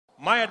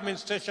my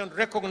administration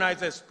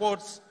recognizes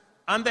sports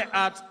and the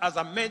arts as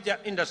a major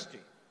industry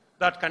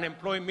that can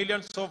employ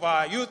millions of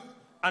our youth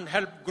and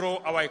help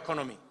grow our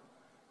economy.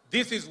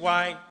 This is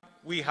why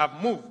we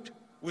have moved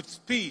with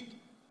speed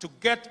to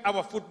get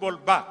our football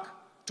back,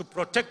 to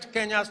protect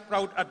Kenya's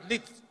proud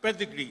athletes'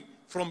 pedigree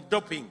from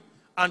doping,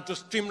 and to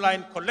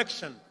streamline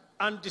collection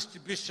and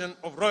distribution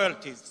of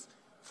royalties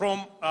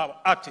from our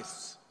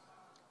artists.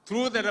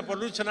 Through the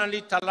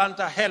revolutionary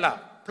TALANTA HELA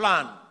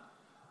plan,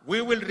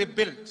 we will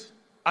rebuild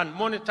and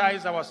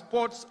monetize our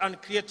sports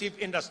and creative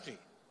industry.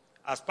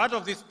 As part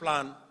of this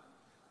plan,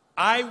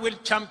 I will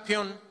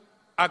champion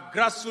a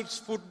grassroots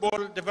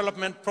football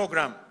development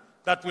program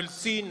that will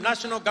see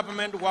national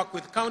government work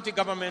with county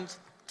governments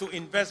to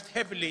invest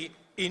heavily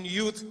in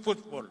youth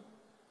football.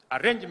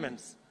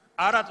 Arrangements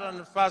are at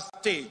an first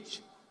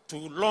stage to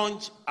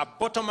launch a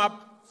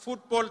bottom-up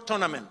football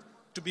tournament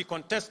to be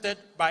contested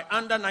by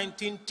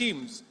under-19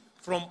 teams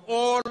from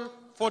all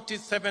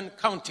 47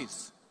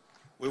 counties.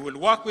 We will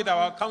work with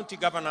our county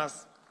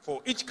governors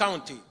for each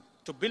county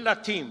to build a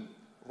team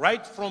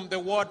right from the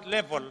ward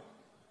level.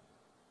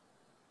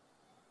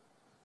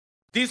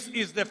 This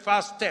is the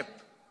first step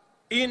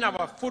in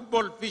our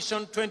Football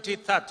Vision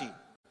 2030,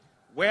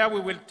 where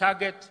we will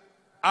target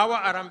our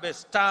HARAMBEE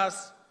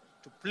stars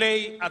to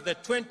play at the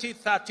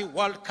 2030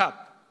 World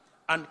Cup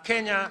and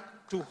Kenya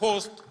to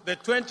host the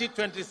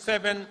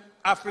 2027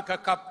 Africa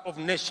Cup of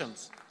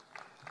Nations.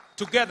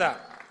 Together,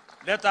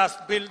 let us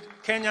build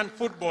Kenyan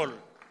football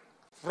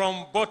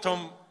from the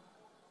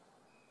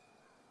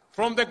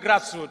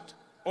grassroots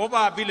of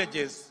our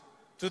villages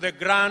to the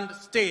grand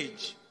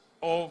stage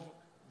of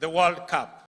the World Cup.